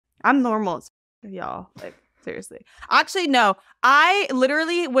I'm normal as y'all. Like, seriously. Actually, no. I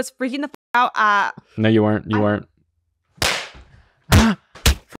literally was freaking the out at... No, you weren't. You weren't.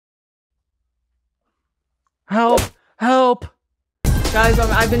 Help! Help! Guys,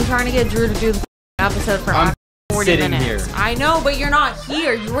 I've been trying to get Drew to do the episode for 40 minutes. Here. I know, but you're not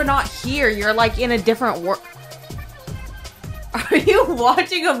here. You were not here. You're like in a different world. Are you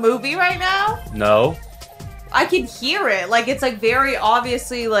watching a movie right now? No. I can hear it. Like, it's like very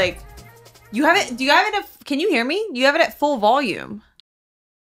obviously like... You have it... Do you have it at... Can you hear me? You have it at full volume.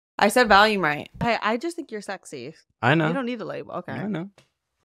 I said volume right. Hey, I just think you're sexy. I know. You don't need a label. Okay. I know.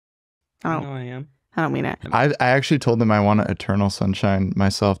 I know I am. I don't mean it. I actually told them I want to eternal sunshine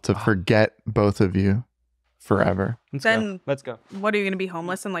myself to forget both of you forever. Let's go. What, are you going to be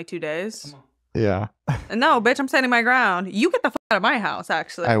homeless in like 2 days? Yeah. No, bitch, I'm standing my ground. You get the fuck out of my house,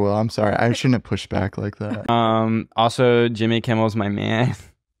 actually. I will. I'm sorry. I shouldn't have pushed back like that. Also, Jimmy Kimmel's my man.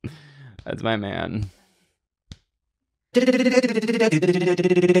 That's my man. You're so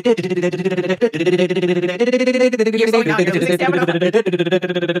young.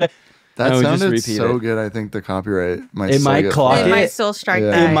 That No, sounded so good. I think the copyright might It might clock It it. might still strike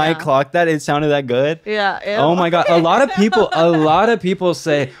Yeah. that. It might clock that. It sounded that good. Yeah. Oh my god. A lot of people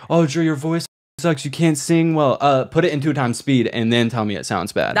say, "Oh, Drew, your voice sucks. You can't sing well." Put it in 2 times speed and then tell me it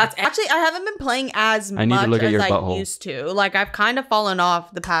sounds bad. That's actually, I haven't been playing as I need to much look at as your I butthole. used to. Like, I've kind of fallen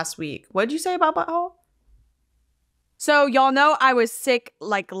off the past week. What did you say about butthole? So y'all know I was sick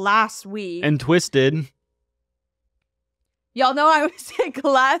like last week. and twisted. Y'all know I was sick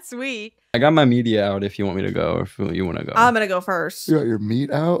last week. I got my media out if you want me to go or if you want to go. I'm gonna go first. You got your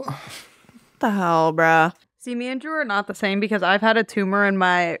meat out? What the hell, bruh? See, me and Drew are not the same because I've had a tumor in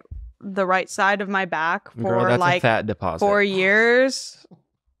the right side of my back for Girl, that's like a fat deposit. 4 years.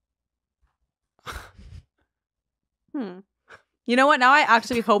 You know what? Now I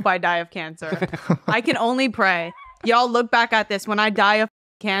actually hope I die of cancer. I can only pray. Y'all look back at this when I die of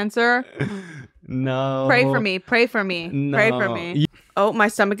cancer. No. Pray for me. Pray for me. No. Pray for me. Oh, my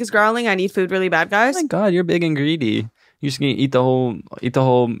stomach is growling. I need food really bad, guys. Oh my god, you're big and greedy. You're just gonna eat the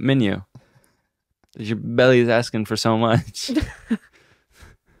whole menu. Your belly is asking for so much. Feed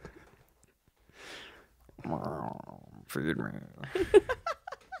me.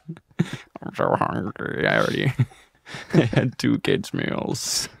 I'm so hungry. I had 2 kids'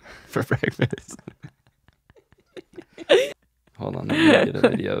 meals for breakfast. Hold on, let me get a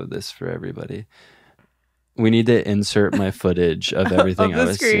video of this for everybody. We need to insert my footage of everything I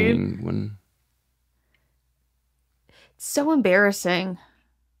was seeing when. It's so embarrassing.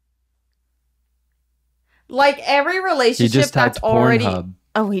 Like every relationship He just that's typed already. Pornhub.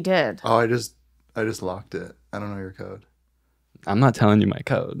 Oh, he did. Oh, I just locked it. I don't know your code. I'm not telling you my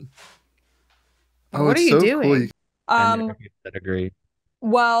code. Oh, What it's are you so doing? Cool. I never get that agree.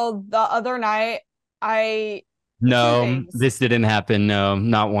 Well, the other night I. No, things. this didn't happen. No,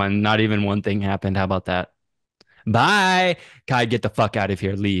 not even one thing happened. How about that? Bye. Kai, get the fuck out of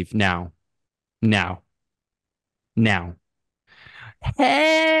here. Leave now. Now.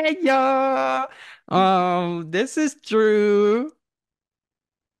 Hey, y'all. This is Drew.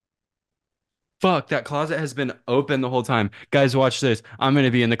 Fuck, that closet has been open the whole time. Guys, watch this. I'm going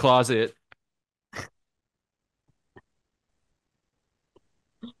to be in the closet.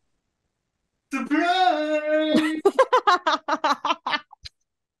 Surprise!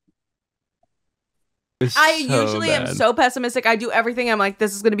 I usually am so pessimistic. I do everything. I'm like,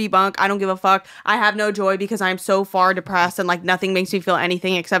 this is going to be bunk. I don't give a fuck. I have no joy because I'm so far depressed and like nothing makes me feel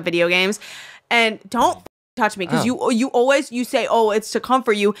anything except video games. And don't touch me because you always say, oh, it's to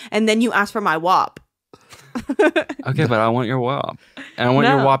comfort you. And then you ask for my WAP. Okay, but I want your WAP. And I want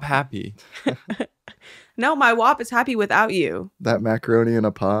your WAP happy. No, my WAP is happy without you. That macaroni in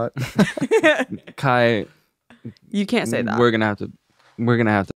a pot. Kai, you can't say that. We're gonna have to.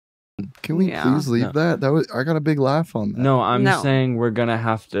 Can we please leave that? I got a big laugh on that. No, I'm saying we're gonna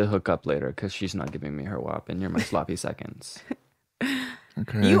have to hook up later because she's not giving me her WAP, and you're my sloppy seconds.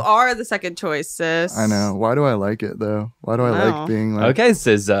 Okay. You are the second choice, sis. I know. Why do I like it though? Why do I like being like? Okay,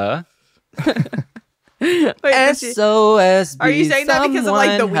 SZA. Wait, SOS. Are you saying that because of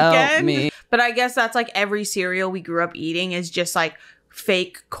like the weekend? Me. But I guess that's like every cereal we grew up eating is just like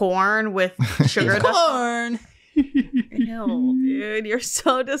fake corn with sugar. Corn. Ew, dude, you're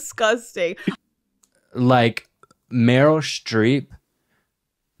so disgusting. Like Meryl Streep.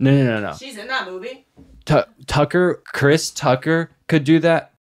 No. She's in that movie. Chris Tucker could do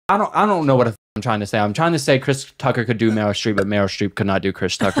that. I don't know what I'm trying to say. I'm trying to say Chris Tucker could do Meryl Streep, but Meryl Streep could not do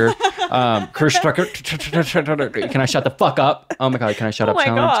Chris Tucker. Chris Tucker. Can I shut the fuck up? Oh my god, can I shut up? Oh my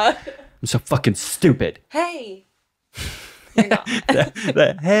god. I'm so fucking stupid. Hey.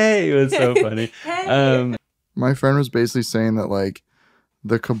 That hey was so funny. Hey. My friend was basically saying that like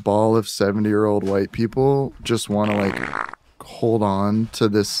the cabal of 70-year-old white people just want to like hold on to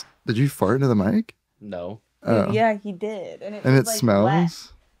this. Did you fart into the mic? No. Oh. Yeah, he did. And And was, it like, smells?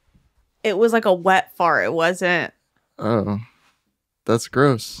 wet. It was like a wet fart. It wasn't. Oh. That's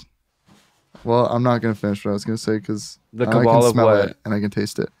gross. Well, I'm not going to finish what I was going to say because The I cabal can of smell what? it and I can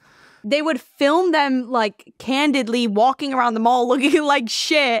taste it. They would film them like candidly walking around the mall looking like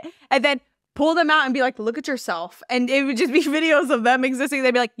shit and then pull them out and be like, look at yourself. And it would just be videos of them existing.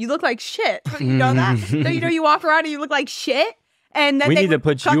 They'd be like, you look like shit. You know that? So you know you walk around and you look like shit? And then We they need to would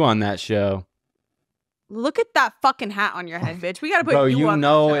put cut- you on that show. Look at that fucking hat on your head, bitch. We gotta put Bro, you you on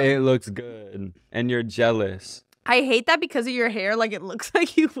know that show. it looks good. And you're jealous. I hate that because of your hair. Like it looks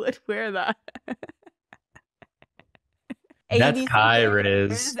like you would wear that. That's 80s Kai favorite Riz.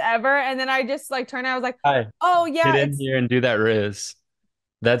 Riz ever. And then I just like turned out, I was like, Hi. oh yeah, Get in it's here and do that Riz.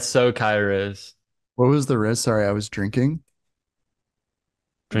 That's so Kai Riz. What was the risk? Sorry, I was drinking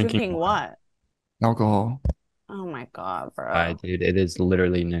drinking what? alcohol. Oh my god, bro. Hi, dude. It is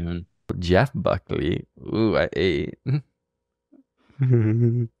literally noon. Jeff Buckley. Ooh, I ate.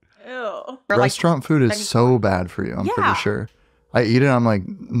 Ew. Restaurant food is second so one. bad for you. I'm Yeah. pretty sure. I eat it. I'm like,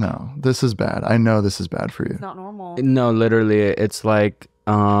 no, this is bad. I know this is bad for you. It's not normal. No, literally, it's like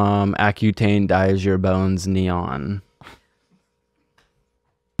Accutane dyes your bones neon.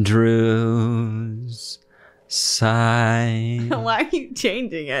 Drew's sigh. Why are you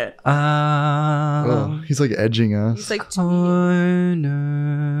changing it? Oh, he's like edging us. He's like, Corner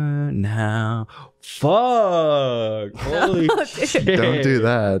now. Fuck. Holy shit. Don't do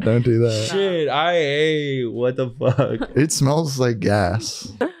that. Don't do that. Shit, I ate. What the fuck? It smells like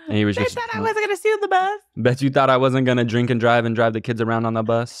gas. And he was I just. thought I wasn't gonna steal the bus. Bet you thought I wasn't gonna drink and drive the kids around on the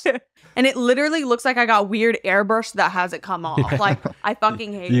bus. And it literally looks like I got weird airbrush that hasn't come off. Like I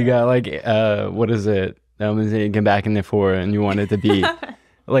fucking hate You it. got like what is it? Get back in there for it, and you want it to be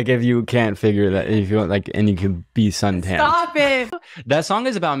like if you can't figure that if you want like and you can be suntan. Stop it. That song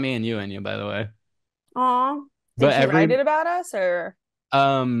is about me and you, by the way. Aw. Did But you every- write it about us or?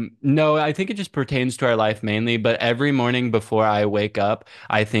 No, I think it just pertains to our life mainly, but every morning before I wake up,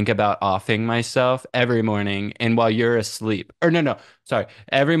 I think about offing myself every morning and while you're asleep. Or no, sorry.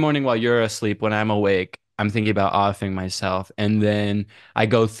 Every morning while you're asleep, when I'm awake, I'm thinking about offing myself. And then I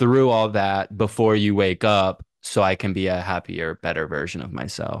go through all that before you wake up so I can be a happier, better version of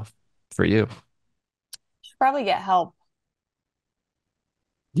myself for you. Should probably get help.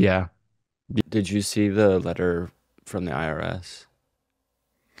 Yeah. Did you see the letter from the IRS?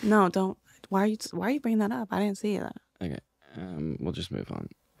 No, don't. Why are you bringing that up? I didn't see that. Okay. We'll just move on.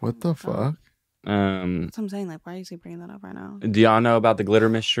 What the fuck? That's what I'm saying. Like, why is he bringing that up right now? Do y'all know about the glitter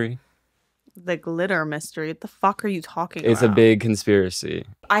mystery? The glitter mystery. What the fuck are you talking It's about? a big conspiracy.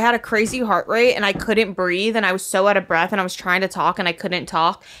 I had a crazy heart rate and I couldn't breathe and I was so out of breath and I was trying to talk and I couldn't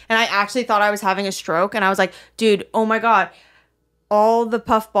talk. And I actually thought I was having a stroke and I was like, dude, oh my God. All the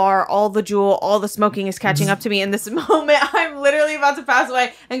puff bar, all the jewel, all the smoking is catching up to me in this moment. I'm literally about to pass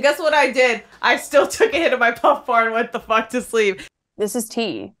away. And guess what I did? I still took a hit of my puff bar and went the fuck to sleep. This is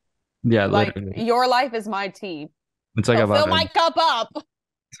tea. Yeah, Like, literally. your life is my tea. It's like So a fill vibe. my cup up.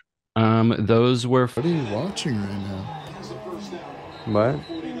 Those were What are you watching right now? what?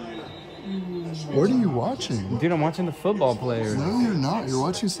 What are you watching? Dude, I'm watching the football players. No, you're not. You're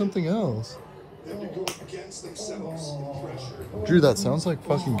watching something else. Drew, that sounds like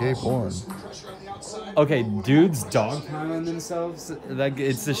fucking gay porn. Okay, dudes dogpiling themselves. Like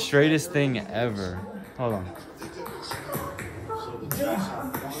it's the straightest thing ever. Hold on.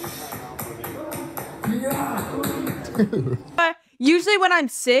 But usually when I'm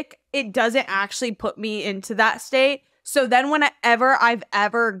sick, it doesn't actually put me into that state. So then whenever I've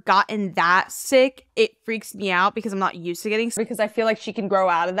ever gotten that sick, it freaks me out because I'm not used to getting sick. Because I feel like she can grow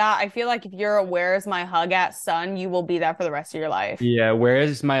out of that. I feel like if you're a where's my hug at son, you will be that for the rest of your life. Yeah,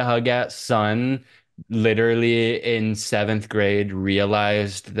 where's my hug at son? Literally in 7th grade,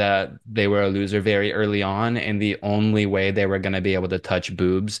 realized that they were a loser very early on, and the only way they were going to be able to touch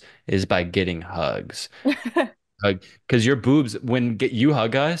boobs is by getting hugs. Because your boobs, when you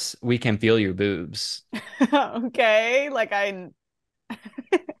hug us, we can feel your boobs. Okay, like And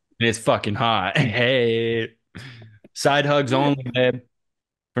it's fucking hot. Hey, side hugs only, babe.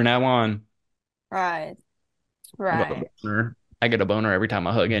 For now on. Right. I get a boner every time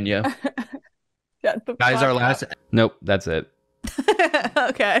I hug in you. Shut the Guys, fuck our up. last. Nope, that's it.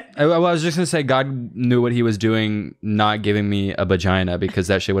 Okay. I was just gonna say God knew what he was doing, not giving me a vagina, because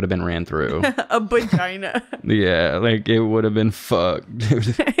that shit would have been ran through. A vagina. Yeah, like it would have been fucked,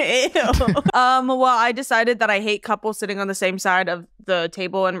 dude. Ew. Well, I decided that I hate couples sitting on the same side of the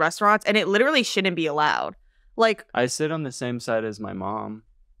table in restaurants, and it literally shouldn't be allowed. Like, I sit on the same side as my mom.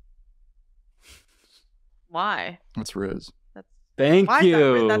 why? That's Riz. Thank Why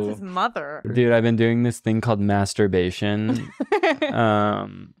you. That's his mother. Dude, I've been doing this thing called masturbation.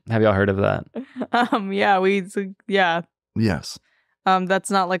 Have y'all heard of that? Yeah. Yes.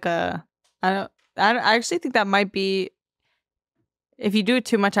 That's not like a. I actually think that might be. If you do it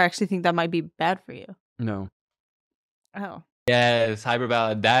too much, I actually think that might be bad for you. No. Oh. Yes, hyper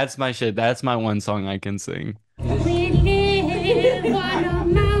ballad. That's my shit. That's my one song I can sing. We live on a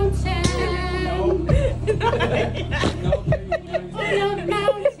mountain. On a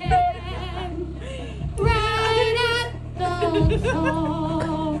mountain. Right at the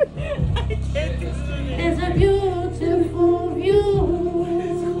top. There's a beautiful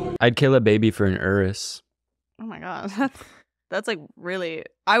view. I'd kill a baby for an Urus. Oh my god. That's like really.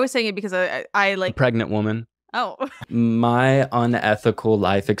 I was saying it because I A like. pregnant woman. Oh. My unethical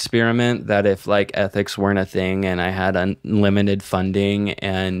life experiment that if like ethics weren't a thing and I had unlimited funding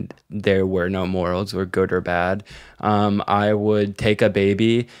and there were no morals or good or bad, I would take a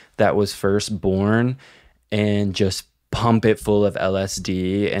baby that was first born and just pump it full of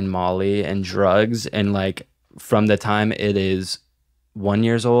LSD and Molly and drugs, and like from the time it is 1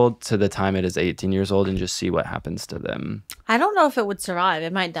 year old to the time it is 18 years old, and just see what happens to them. I don't know if it would survive.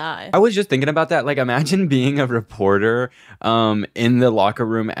 It might die. I was just thinking about that. Like, imagine being a reporter in the locker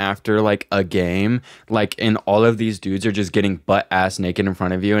room after like a game, like, and all of these dudes are just getting butt ass naked in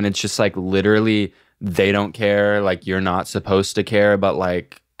front of you, and it's just like literally they don't care. Like, you're not supposed to care, but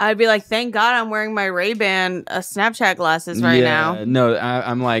like. I'd be like, thank God I'm wearing my Ray-Ban Snapchat glasses right now. No,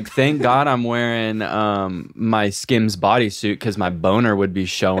 I'm like, thank God I'm wearing my Skims bodysuit, because my boner would be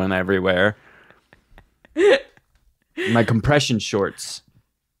showing everywhere. My compression shorts.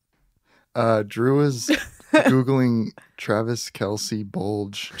 Drew was Googling Travis Kelce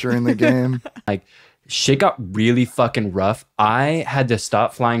bulge during the game. Like, shit got really fucking rough. I had to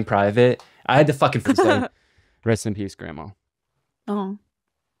stop flying private. I had to fucking say, rest in peace, Grandma. Oh.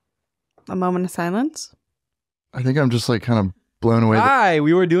 A moment of silence? I think I'm just like kind of blown away. Hi,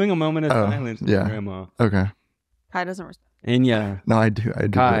 we were doing a moment of silence with yeah. Grandma. Okay. Kai doesn't respect. And yeah. No, I do.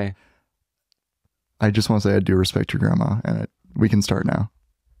 Hi. I just want to say I do respect your grandma, and we can start now.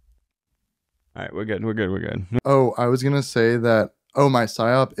 All right, we're good. Oh, I was going to say that, my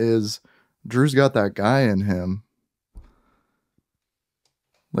psyop is Drew's got that guy in him.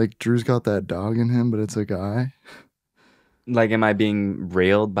 Like, Drew's got that dog in him, but it's a guy. Like, am I being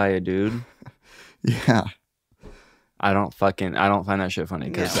railed by a dude? Yeah. I don't find that shit funny,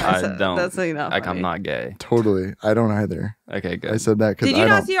 because That's like not like, funny. I'm not gay. Totally. I don't either. Okay, good. I said that because Did you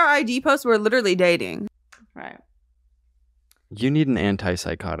not see our ID post? We're literally dating. Right. You need an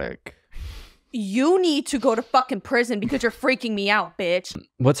antipsychotic. You need to go to fucking prison because you're freaking me out, bitch.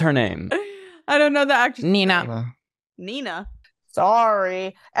 What's her name? I don't know the actress. Nina. Nina.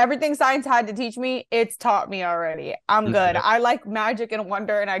 Sorry. Everything science had to teach me, it's taught me already. I'm good. I like magic and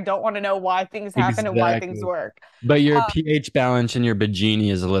wonder, and I don't want to know why things happen and why things work. But your pH balance and your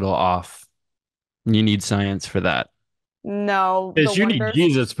bajini is a little off. You need science for that. No. Because you need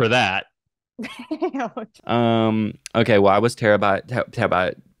Jesus for that. Okay, well, I was terrified.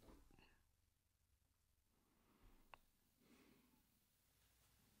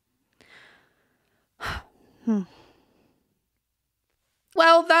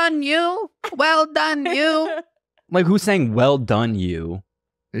 Well done, you. Well done, you. Like, who's saying well done, you?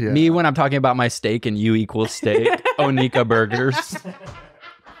 Yeah. Me when I'm talking about my steak and you equals steak. Onika Burgers.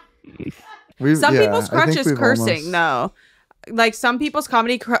 Some people's crutch is cursing. Almost... No. Like, some people's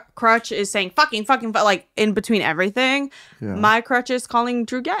comedy crutch is saying fucking, like, in between everything. Yeah. My crutch is calling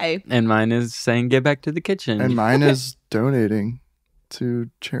Drew gay. And mine is saying get back to the kitchen. And mine is donating to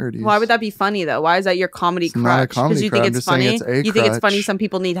charities. Why would that be funny, though? Why is that your comedy it's crutch? Not a comedy you crutch. think it's funny? You think it's funny some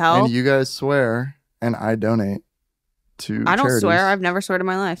people need help? And you guys swear, and I donate to I don't charities. swear. I've never sworn in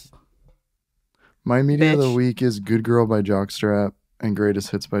my life. My media of the Bitch. week is Good Girl by Jockstrap and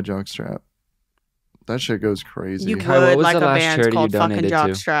Greatest Hits by Jockstrap. That shit goes crazy. You Kai, what would was like the a last band charity you called fucking donated to?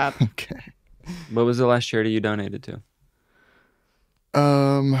 Jockstrap. Okay. What was the last charity you donated to?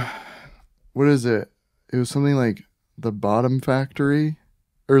 What is it? It was something like the Bottom Factory.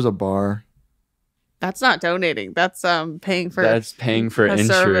 There's a bar. That's not donating. That's paying for That's paying for a injury.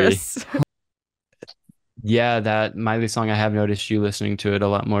 service. Yeah, that Miley song, I have noticed you listening to it a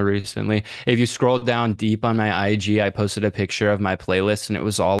lot more recently. If you scroll down deep on my IG, I posted a picture of my playlist and it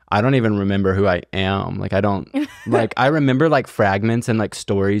was all, I don't even remember who I am. Like, I don't, like, I remember like fragments and like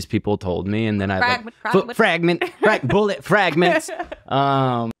stories people told me. And then I bullet fragments.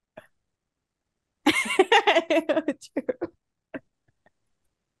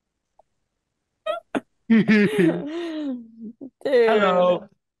 Hello.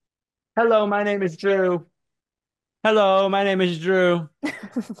 Hello, my name is Drew. Hello, my name is Drew.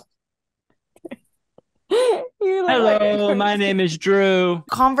 Hello, my name is Drew.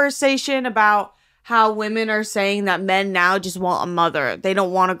 Conversation about how women are saying that men now just want a mother. They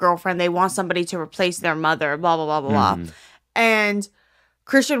don't want a girlfriend. They want somebody to replace their mother, blah, blah, blah, blah, blah. And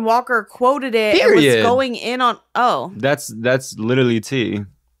Christian Walker quoted it and was going in on, That's literally tea.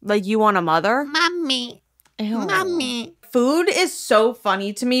 Like, you want a mother? Mommy. Ew. Mommy. Food is so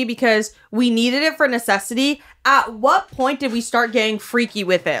funny to me because we needed it for necessity. At what point did we start getting freaky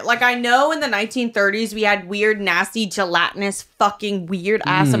with it? Like, I know in the 1930s we had weird, nasty, gelatinous, fucking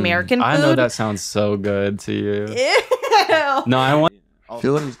weird-ass American food. I know that sounds so good to you. Ew. No, I want...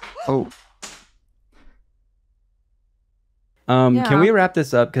 feel like, Can we wrap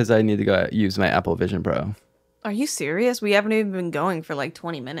this up? Because I need to go use my Apple Vision Pro. Are you serious? We haven't even been going for like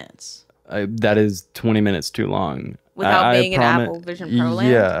 20 minutes. That is 20 minutes too long. Without being an Apple Vision Pro land?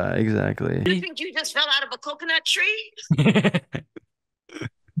 Yeah, exactly. You think you just fell out of a coconut tree?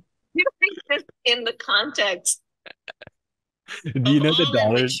 You think this in the context Do you know the all in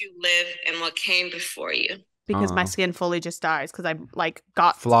dollars? which you live and what came before you? Because my skin fully just dies because I like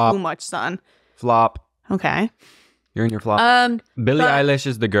got Flop. too much sun. Flop. Okay. You're in your flop. Billie Eilish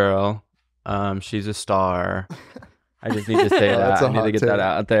is the girl. She's a star. I just need to say that. That's a I need to hot get take. that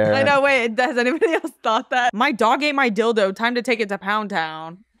out there. I know. Wait, has anybody else thought that? My dog ate my dildo. Time to take it to Pound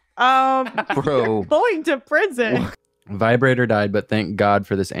Town. bro. Going to prison. Vibrator died, but thank God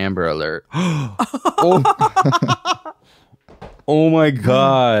for this Amber Alert. Oh. Oh my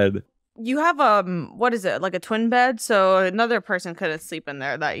God. You have what is it? Like a twin bed, so another person couldn't sleep in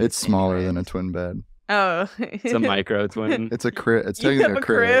there. That It's smaller than a twin bed. Oh, It's a micro twin. It's a crib. It's You technically have a a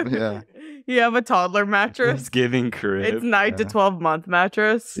crib. crib? Yeah. You have a toddler mattress. It's giving crib. It's 9 to 12 month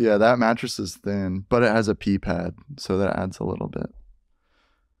mattress. Yeah, that mattress is thin, but it has a pee pad, so that adds a little bit.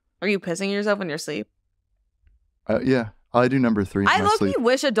 Are you pissing yourself in your sleep? Yeah, I do number 3 in I my low-key sleep.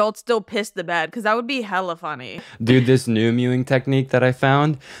 wish adults still piss the bed because that would be hella funny. Dude, this new mewing technique that I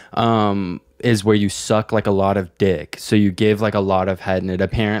found is where you suck like a lot of dick. So you give like a lot of head and it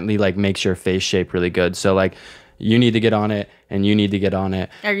apparently like makes your face shape really good. So like you need to get on it and you need to get on it.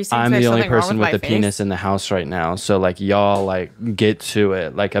 Are you saying I'm there's the only something wrong person with with my a penis face? in the house right now. So like y'all like get to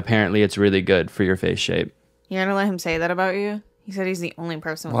it. Like apparently it's really good for your face shape. You're gonna let him say that about you? He said he's the only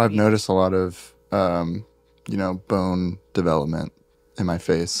person. Well, I've noticed a lot of, bone development in my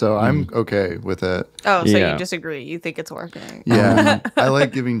face, so I'm okay with it. Oh, so Yeah. you disagree? You think it's working? Yeah, I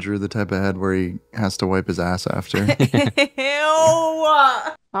like giving Drew the type of head where he has to wipe his ass after. Ew.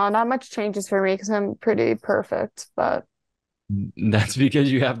 Not much changes for me because I'm pretty perfect, but That's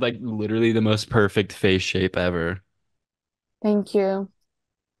because you have like literally the most perfect face shape ever. thank you.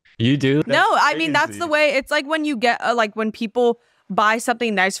 You do? No, I mean that's the way. It's like when you get like when people buy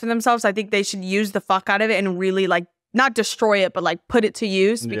something nice for themselves. I think they should use the fuck out of it and really like not destroy it, but like put it to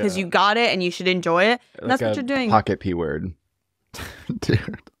use because Yeah. you got it and you should enjoy it. And Like that's what a you're doing. Pocket P word.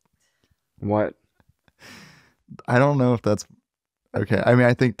 Dude, What? I don't know if that's okay. I mean,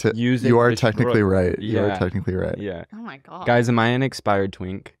 I think Use you it are to destroy- technically right. You Yeah. are technically right. Yeah. Oh my god, Guys, am I an expired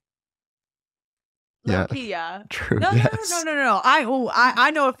twink? Yeah. Low-key, yeah. True. No, yes. no.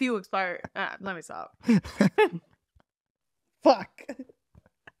 I know a few expired. Let me stop. Fuck.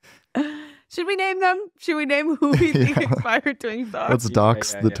 Should we name them? Should we name who we think Yeah. expired twins are? Let's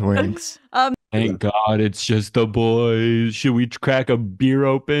dox yeah, the yeah. twinks. Thank God it's just the boys. Should we crack a beer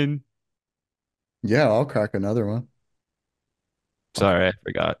open? Yeah, I'll crack another one. Sorry, I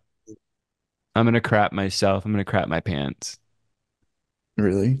forgot. I'm gonna crap myself. I'm gonna crap my pants.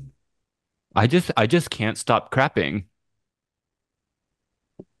 Really? I just can't stop crapping.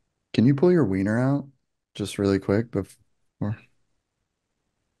 Can you pull your wiener out just really quick before?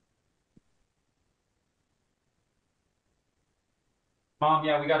 Mom,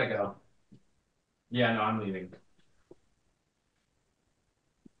 yeah, we gotta go. Yeah, no, I'm leaving.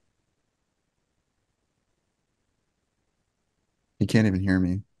 He can't even hear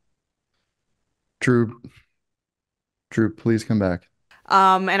me. Drew, please come back.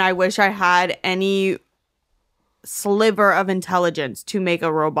 And I wish I had any sliver of intelligence to make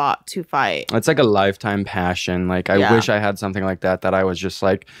a robot to fight. It's like a lifetime passion. Like I Yeah. wish I had something like that I was just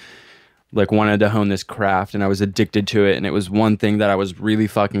like like wanted to hone this craft and I was addicted to it, and it was one thing that I was really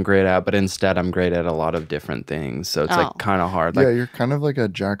fucking great at, but instead I'm great at a lot of different things, so it's like kind of hard. Like, yeah, you're kind of like a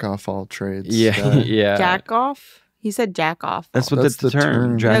jack off all trades. Yeah. Yeah. Jack off? He said jack off. That's the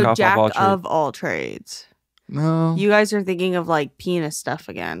term. Jack off jack of all trades. No. You guys are thinking of like penis stuff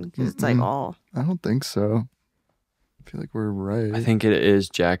again, because it's like all. I don't think so. I feel like we're right. I think it is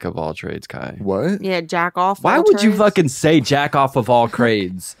jack of all trades, Kai. What? Yeah, jack off. Why would you fucking say jack off of all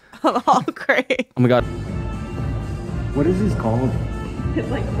trades? Of all trades. Oh my god. What is this called? It's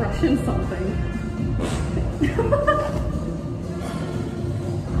like Russian something.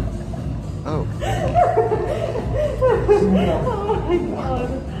 Oh. Oh my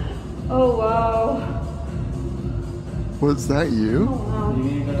god. Oh wow. Was that you?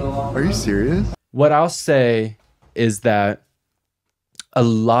 Are you serious? What I'll say is that a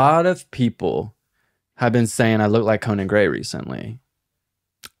lot of people have been saying I look like Conan Gray recently.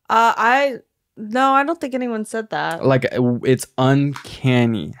 No, I don't think anyone said that. Like, it's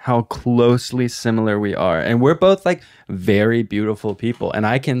uncanny how closely similar we are, and we're both like very beautiful people, and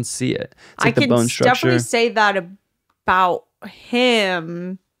I can see it. It's like I the bone can structure. definitely say that about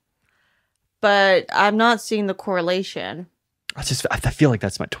him, but I'm not seeing the correlation. I feel like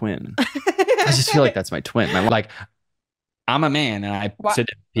that's my twin. I just feel like that's my twin. Like, I'm a man and I sit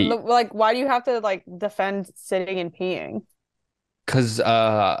and pee. Like, why do you have to like defend sitting and peeing? Cause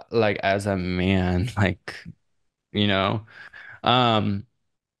like as a man, like, you know,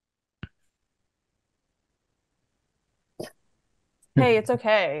 Hey, it's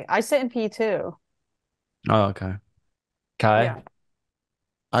okay. I sit and pee too. Oh, okay. Kai? Yeah.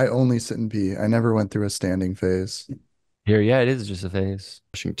 I only sit and pee. I never went through a standing phase. Here, yeah, it is just a phase.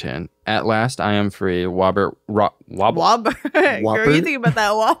 Washington. At last, I am free. Wobber. Wobble. Whopper. Girl, Whopper? you think about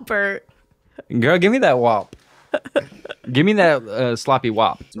that Whopper. Girl, give me that wop. Give me that sloppy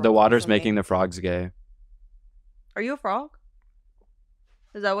wop. The wrong water's with me? making the frogs gay. Are you a frog?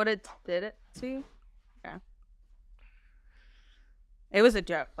 Is that what it did it to you? Yeah. It was a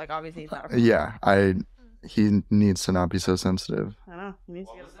joke. Like, obviously, he's not a frog. Yeah, he needs to not be so sensitive. I know. He needs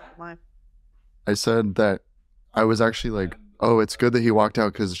to get a line. I said that I was actually like, oh, it's good that he walked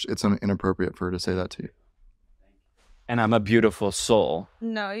out because it's inappropriate for her to say that to you. And I'm a beautiful soul.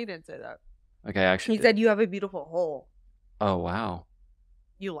 No, he didn't say that. Okay, actually. He said you have a beautiful hole. Oh, wow.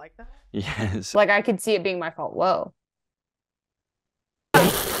 You like that? Yes. Like, I could see it being my fault. Whoa.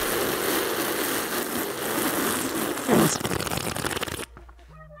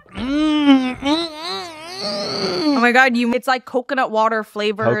 Oh my god, it's like coconut water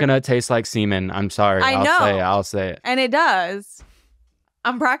flavored. Coconut tastes like semen. I'm sorry. I know. I'll say it. And it does.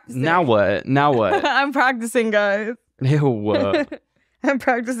 I'm practicing. Now what? Now what? I'm practicing, guys. Ew. I'm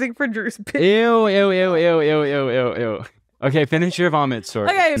practicing for Drew's pitch. Ew, ew, ew, ew, ew, ew, ew, ew. Okay, finish your vomit story.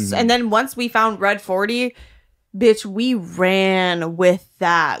 Okay, and then once we found Red 40, bitch, we ran with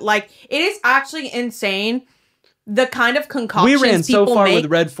that. Like, it is actually insane the kind of concoctions We ran so people far make.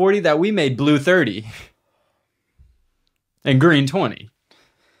 with Red 40 that we made Blue 30. And Green 20.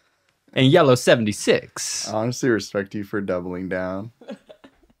 And Yellow 76. I honestly respect you for doubling down.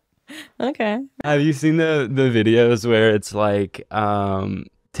 Okay. Have you seen the videos where it's like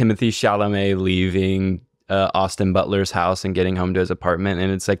Timothy Chalamet leaving Austin Butler's house and getting home to his apartment,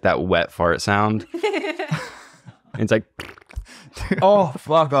 and it's like that wet fart sound? It's like, oh,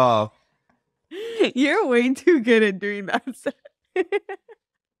 fuck off. You're way too good at doing that.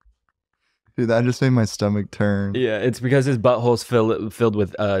 Dude, that just made my stomach turn. Yeah, it's because his butthole's filled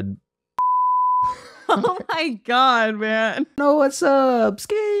with Oh my god, man. no, what's up,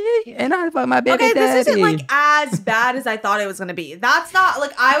 ski? And I fuck my baby Okay, this isn't daddy. like as bad as I thought it was gonna be. That's not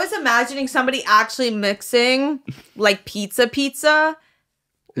like I was imagining somebody actually mixing like pizza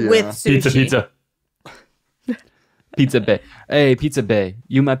with sushi. Pizza. Pizza Bay. Hey, Pizza Bay.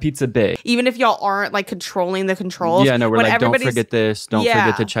 You my Pizza Bay. Even if y'all aren't like controlling the controls. Yeah, no, we're when like, don't everybody's- forget this. Don't Yeah.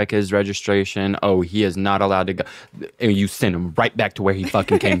 forget to check his registration. Oh, he is not allowed to go. And you send him right back to where he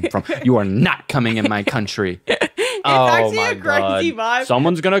fucking came from. You are not coming in my country. It's Oh actually my a crazy God. vibe.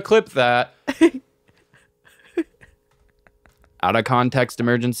 Someone's gonna clip that. Out of context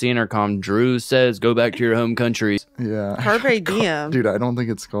emergency intercom. Drew says, go back to your home country. Yeah. Carpe diem. Dude, I don't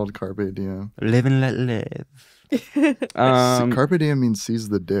think it's called Carpe Diem. Live and let live. Carpe Diem means seize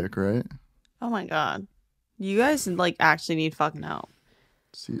the dick, right? Oh my god. You guys like actually need fucking help.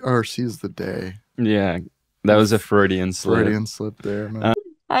 Or seize the day. Yeah, that was a Freudian slip. Freudian slip there, man.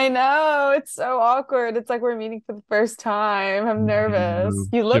 I know. It's so awkward. It's like we're meeting for the first time. I'm nervous.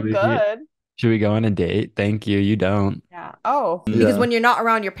 You look good. Should we go on a date? Thank you. You don't. Yeah. Oh, Yeah. because when you're not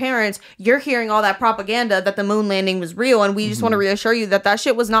around your parents, you're hearing all that propaganda that the moon landing was real, and we just want to reassure you that that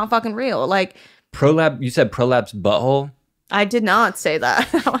shit was not fucking real. Like Prolapse. You said prolapse butthole. I did not say that.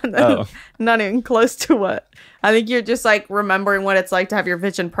 Oh. Not even close to what. I think you're just like remembering what it's like to have your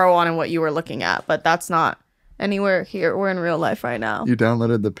Vision Pro on and what you were looking at, but that's not anywhere here. We're in real life right now. You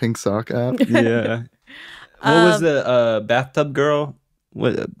downloaded the Pink Sock app? Yeah. What was the bathtub girl?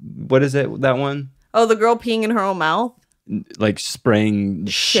 What is it? That one? Oh, the girl peeing in her own mouth? Like spraying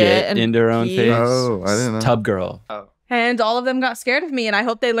Shit shit and into her own pee. face. Oh, I didn't know. Tub girl. And all of them got scared of me, and I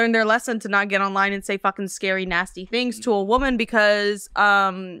hope they learned their lesson to not get online and say fucking scary, nasty things to a woman because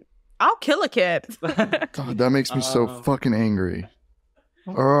I'll kill a kid. God, that makes me so fucking angry.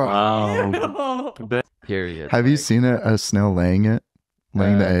 Ugh. Wow. Period. Have you seen a snail laying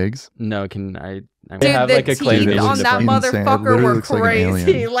the eggs? No, can I? I Dude, have the like a teeth claymation on that insane. It motherfucker literally were looks like an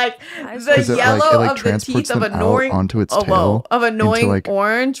crazy. alien. Like Because the it, yellow like of the transports teeth of them annoying out onto its oh, tail. whoa, of annoying like,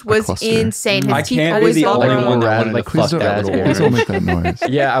 orange was cluster. insane. His I teeth can't be always the felt only wrong. one that wanted Like, to please fuck don't, that little please don't orange. make that noise.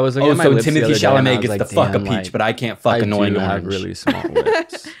 Yeah, I was looking Oh, at my so lips the Timothy other day, and I Chalamet was gets like, to fuck a damn, peach, like, but I can't fuck I annoying do have orange. really small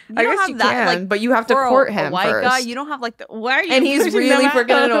lips. I guess have you that, can, like, but you have to for court a him white first. guy. You don't have like the. Why are you? And he's pushing really them out?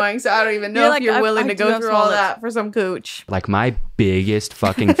 freaking annoying, so I don't even know You're if like, you're willing I to do go have through small all lips. that for some cooch. Like my biggest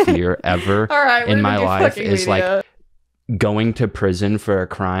fucking fear ever All right, in we're my gonna do life fucking is like media. going to prison for a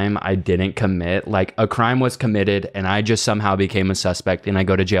crime I didn't commit. Like a crime was committed and I just somehow became a suspect and I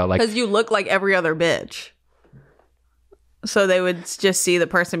go to jail. Like Because you look like every other bitch. So they would just see the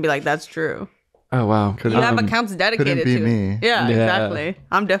person and be like, that's true. oh wow. Could You have Um, accounts dedicated be to me. it. Yeah, Yeah. exactly.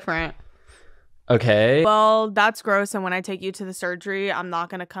 I'm different. Okay. Well, that's gross. And when I take you to the surgery, I'm not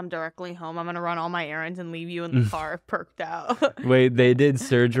going to come directly home. I'm going to run all my errands and leave you in the car perked out. Wait, they did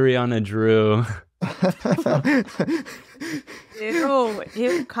surgery on a Drew.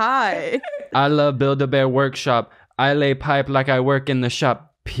 Ew, Kai. I love Build-A-Bear Workshop. I lay pipe like I work in the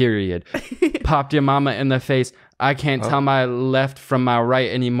shop, period. Popped your mama in the face. I can't tell my left from my right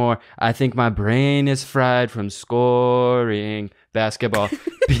anymore. I think my brain is fried from scoring basketball.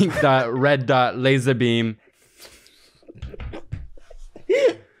 Pink dot, red dot, laser beam.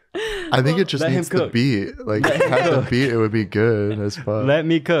 I think it just Let him needs the cook. beat. Like, have the beat, it would be good as fuck. Let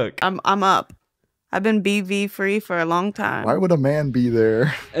me cook. I'm up. I've been BV free for a long time. Why would a man be there?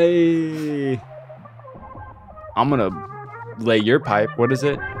 Hey. I'm gonna lay your pipe. What is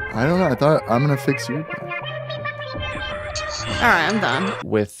it? I don't know. I thought I'm gonna fix you. All right, I'm done.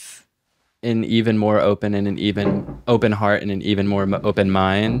 With an even more open and an even open heart and an even more open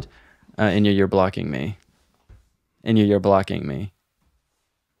mind, and you're blocking me. And you're blocking me.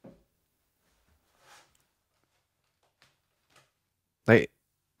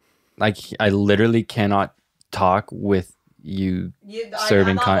 Like I literally cannot talk with you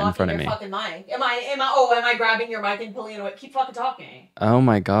serving cunt in front of me. Am I grabbing your mic and pulling it away? Keep fucking talking. Oh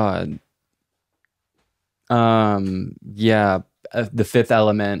my god. Yeah, The Fifth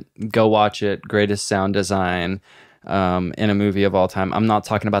Element. Go watch it. Greatest sound design in a movie of all time. I'm not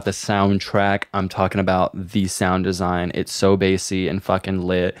talking about the soundtrack. I'm talking about the sound design. It's so bassy and fucking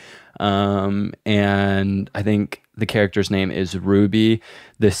lit. And I think the character's name is Ruby.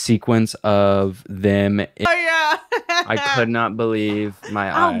 The sequence of them. Oh yeah. I could not believe my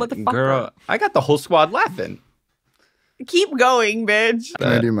Ow, eyes. motherfucker. Girl, I got the whole squad laughing. Keep going, bitch. Can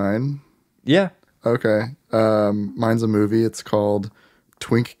I do mine? Yeah. Okay. Mine's a movie. It's called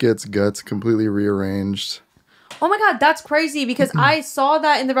Twink Gets Guts Completely Rearranged. Oh my god, that's crazy because I saw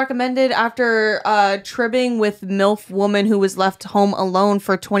that in the recommended after tribbing with MILF woman who was left home alone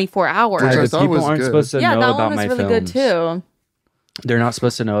for 24 hours. Which I The thought people was aren't good. supposed to Yeah, know that about one was my really films. good too. They're not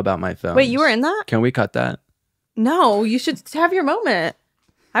supposed to know about my films. Wait, you were in that? Can we cut that? No, you should have your moment.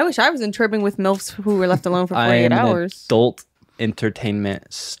 I wish I was in tribbing with MILFs who were left alone for I 48 am hours. an adult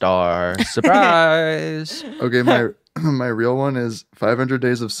entertainment star. Surprise! Okay, my real one is 500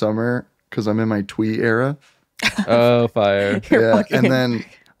 Days of Summer because I'm in my twee era. Oh, fire. Yeah, and then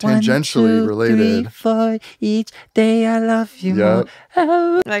tangentially related. For each day I love you Yep.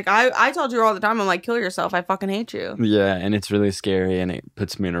 more. Like I told you all the time, I'm like, kill yourself. I fucking hate you. Yeah, and it's really scary and it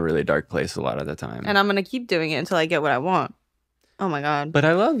puts me in a really dark place a lot of the time. And I'm gonna keep doing it until I get what I want. Oh my god. But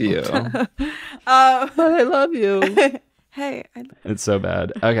I love you. But I love you. hey, It's so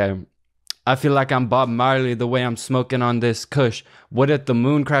bad. Okay. I feel like I'm Bob Marley the way I'm smoking on this kush. What if the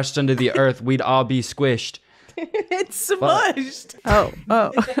moon crashed under the earth? We'd all be squished. it's smushed. Oh.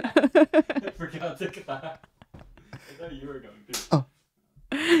 I forgot to clap. I thought you were going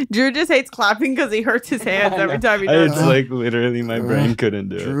to. Drew just hates clapping because he hurts his hands every time he does It's it. like literally my brain couldn't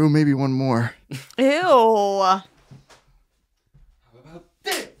do it. Drew, maybe one more. Ew.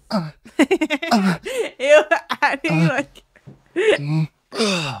 Ew, adding like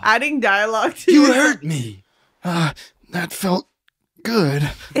adding dialogue to You it. hurt me. That felt good.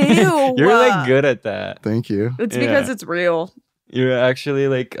 Ew. You're like good at that. Thank you. It's because it's real. You're actually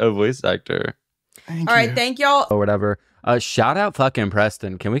like a voice actor. Thank All you. right, thank y'all. Or whatever. Shout out fucking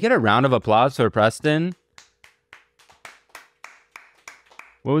Preston. Can we get a round of applause for Preston?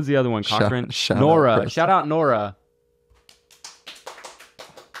 What was the other one? Cochran? shout out Nora. Preston. Shout out Nora.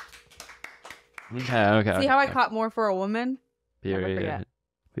 Okay. See how I caught more for a woman? Never forget.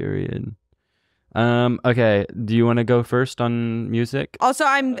 Period. Okay. Do you want to go first on music? Also,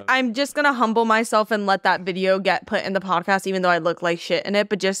 I'm just gonna humble myself and let that video get put in the podcast, even though I look like shit in it.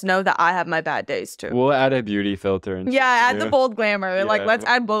 But just know that I have my bad days too. We'll add a beauty filter. And Yeah, add the bold glamour. Like, Yeah, let's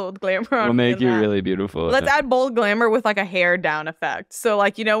add bold glamour. We'll make on you that. really beautiful. Let's add bold glamour with like a hair down effect. So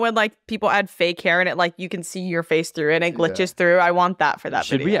like, you know when like people add fake hair and it like you can see your face through it and it glitches through. I want that for that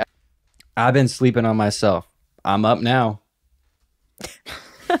Should video. I've been sleeping on myself. I'm up now.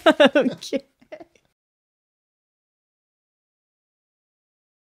 Okay.